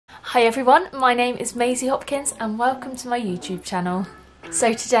Hi everyone, my name is Maisie Hopkins and welcome to my YouTube channel.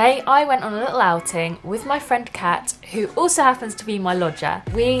 So today I went on a little outing with my friend Kat, who also happens to be my lodger.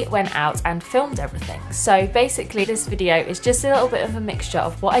 We went out and filmed everything. So basically this video is just a little bit of a mixture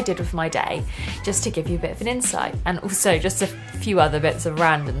of what I did with my day, just to give you a bit of an insight, and also just a few other bits of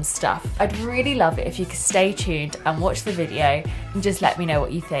random stuff. I'd really love it if you could stay tuned and watch the video and just let me know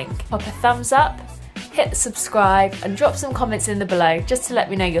what you think. Pop a thumbs up, hit subscribe and drop some comments in the below just to let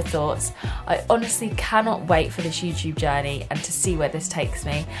me know your thoughts. I honestly cannot wait for this YouTube journey and to see where this takes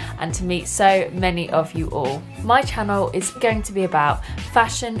me and to meet so many of you all. My channel is going to be about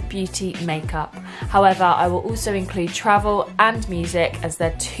fashion, beauty, makeup. However, I will also include travel and music, as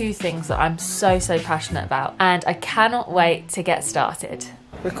they're two things that I'm so passionate about, and I cannot wait to get started.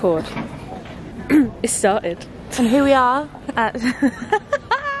 Record. It started. And here we are at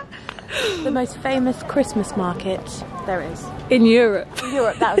the most famous Christmas market there is. In Europe. In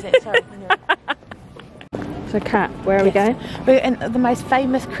Europe, that was it, sorry. In Europe. So Kat, where are we going? We're in the most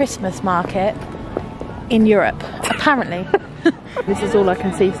famous Christmas market in Europe, apparently. This is all I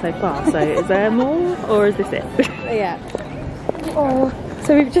can see so far, so is there more or is this it? Yeah. Oh,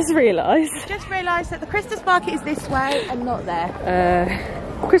 so we've just realised. We've just realised that the Christmas market is this way and not there.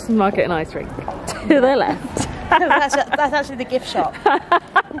 Christmas market and ice rink. To the left. that's actually the gift shop.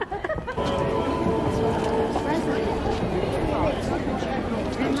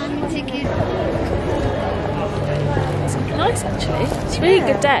 It's nice actually. It's a really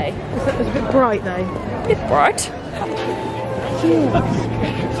good day. It's a bit bright though. A bit bright.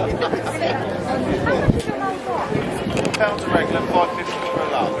 Pounds regular, £5.50 for a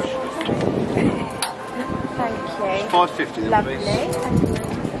large. Thank you. £5.50 then, Lovely. please.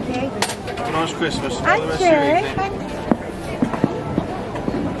 Thank you. Nice Christmas. Thank you.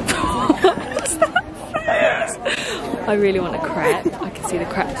 I really want a crepe. I can see the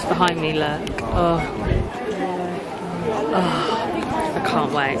crepes behind me, look. Oh, I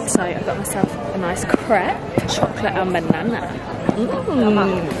can't wait. So I've got myself a nice crepe, chocolate and banana.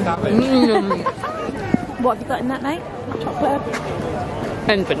 What have you got in that, mate? Chocolate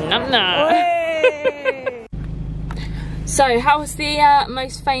And banana. So how was the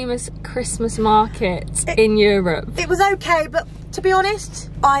most famous Christmas market in Europe? It was okay, but to be honest,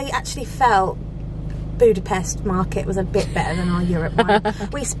 I actually felt Budapest market was a bit better than our Europe one.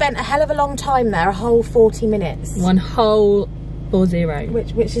 We spent a hell of a long time there, a whole 40 minutes. One whole 40.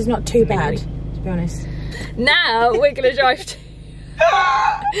 Which is not too bad, to be honest. Now we're gonna drive to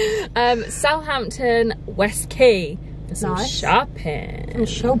Southampton West Quay for some shopping. And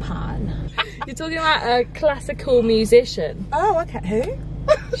Chopin. You're talking about a classical musician. Oh, okay. Who?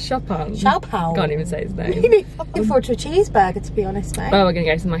 Chopin. Chopin. Can't even say his name. Really looking forward to a cheeseburger, to be honest, mate. Oh, we're gonna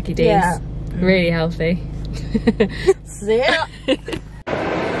go to Mackie D's. Yeah. Really healthy. Yeah.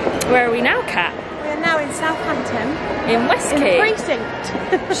 Where are we now, Kat? We're now in Southampton. In West In Quay. the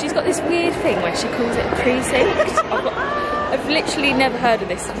precinct. She's got this weird thing where she calls it a precinct. I've literally never heard of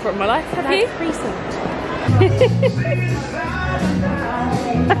this before in my life. Have you? Precinct.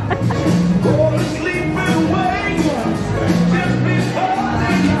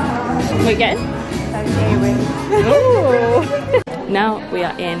 We again? Oh. Now we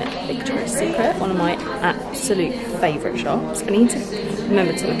are in Victoria's Secret, one of my absolute favourite shops. I need to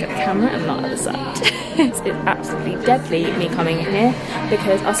remember to look at the camera and not at the side. It's absolutely deadly me coming in here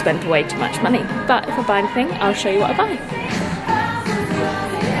because I spent way too much money. But if I buy anything, I'll show you what I buy.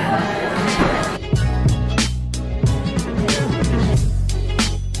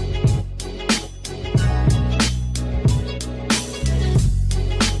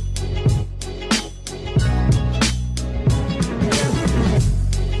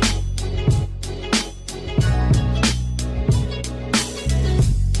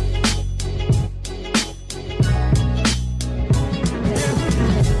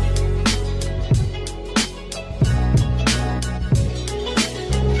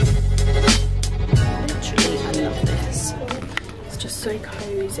 So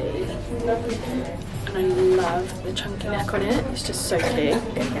cozy, and I love the chunky neck on it. It's just so cute.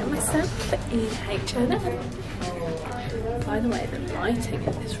 I'm gonna get myself an H&M. By the way, the lighting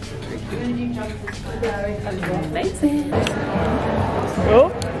in this room is amazing.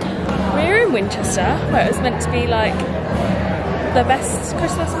 Oh, we're in Winchester, where it was meant to be like the best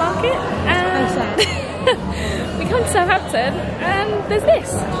Christmas market, and we come to Southampton, and there's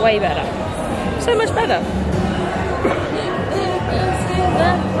this way better, so much better.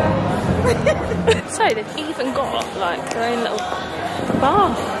 So they've even got like their own little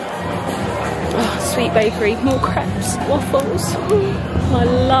bar. Oh, sweet bakery, more crepes, waffles. I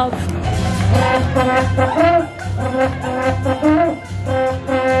love.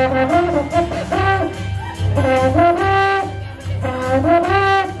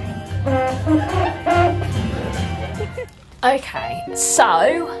 So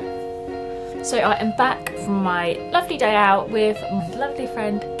I am back from my lovely day out with my lovely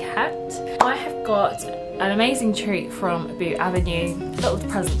friend Kat. I have got an amazing treat from Boux Avenue, a little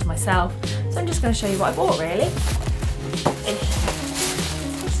present to myself. So I'm just going to show you what I bought really.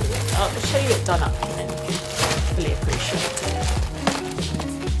 I'll show you it done up and then you can fully appreciate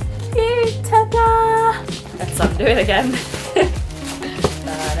it. Ta-da! Let's undo it again.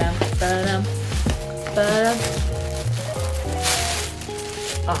 Ba-dum, ba-dum, ba-dum.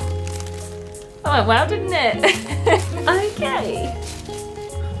 Oh. That went well, didn't it? Okay.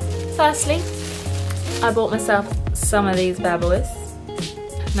 Firstly, I bought myself some of these bad boys.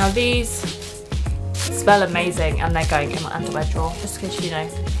 Now these smell amazing and they're going in my underwear drawer, just because, you know,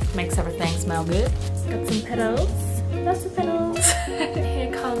 makes everything smell good. Got some petals, lots of petals.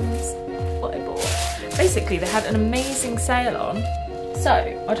 Here comes what I bought. Basically, they had an amazing sale on,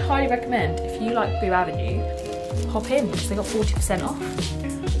 so I'd highly recommend, if you like Boux Avenue, hop in because they got 40% off.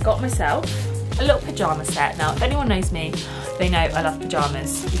 Got myself a little pyjama set. Now, if anyone knows me, they know I love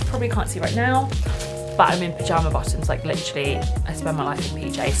pyjamas. You probably can't see right now, but I'm in pyjama bottoms, like literally, I spend my life in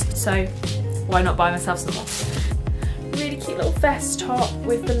PJs. So why not buy myself some more? Really cute little vest top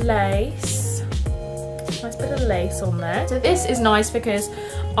with the lace. Nice bit of lace on there. So this is nice because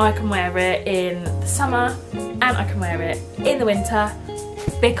I can wear it in the summer and I can wear it in the winter,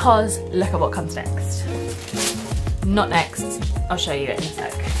 because look at what comes next. Not next, I'll show you it in a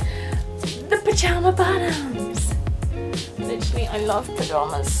sec. The pyjama bottoms. Literally, I love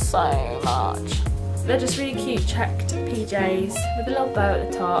pyjamas so much. They're just really cute checked PJs with a little bow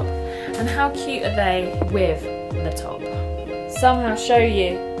at the top. And how cute are they with the top? So I'm going to show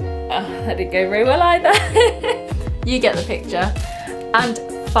you. Oh, that didn't go very well either. You get the picture. And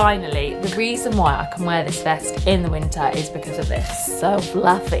finally, the reason why I can wear this vest in the winter is because of this. So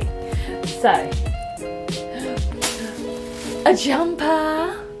fluffy. So, a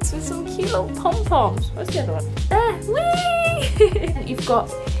jumper with some cute little pom-poms. Where's the other one? There, whee! You've got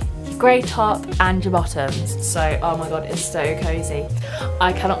your grey top and your bottoms. So, oh my god, it's so cozy.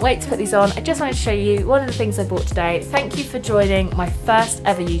 I cannot wait to put these on. I just wanted to show you one of the things I bought today. Thank you for joining my first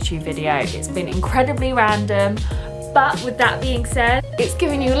ever YouTube video. It's been incredibly random, but with that being said, it's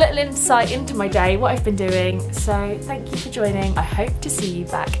given you a little insight into my day, what I've been doing. So thank you for joining. I hope to see you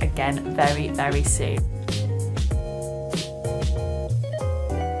back again very, very soon.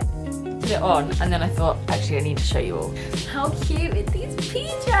 Put it on and then I thought, actually I need to show you all. How cute are these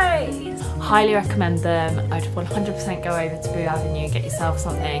PJs? Highly recommend them. I'd 100% go over to Boux Avenue and get yourself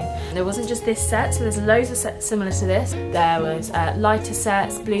something. There wasn't just this set, so there's loads of sets similar to this. There was lighter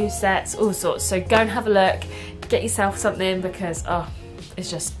sets, blue sets, all sorts. So go and have a look, get yourself something, because oh, it's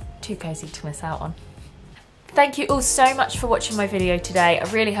just too cozy to miss out on. Thank you all so much for watching my video today. I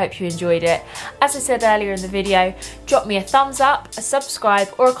really hope you enjoyed it. As I said earlier in the video, drop me a thumbs up, a subscribe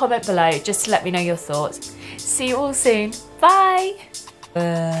or a comment below just to let me know your thoughts. See you all soon. Bye!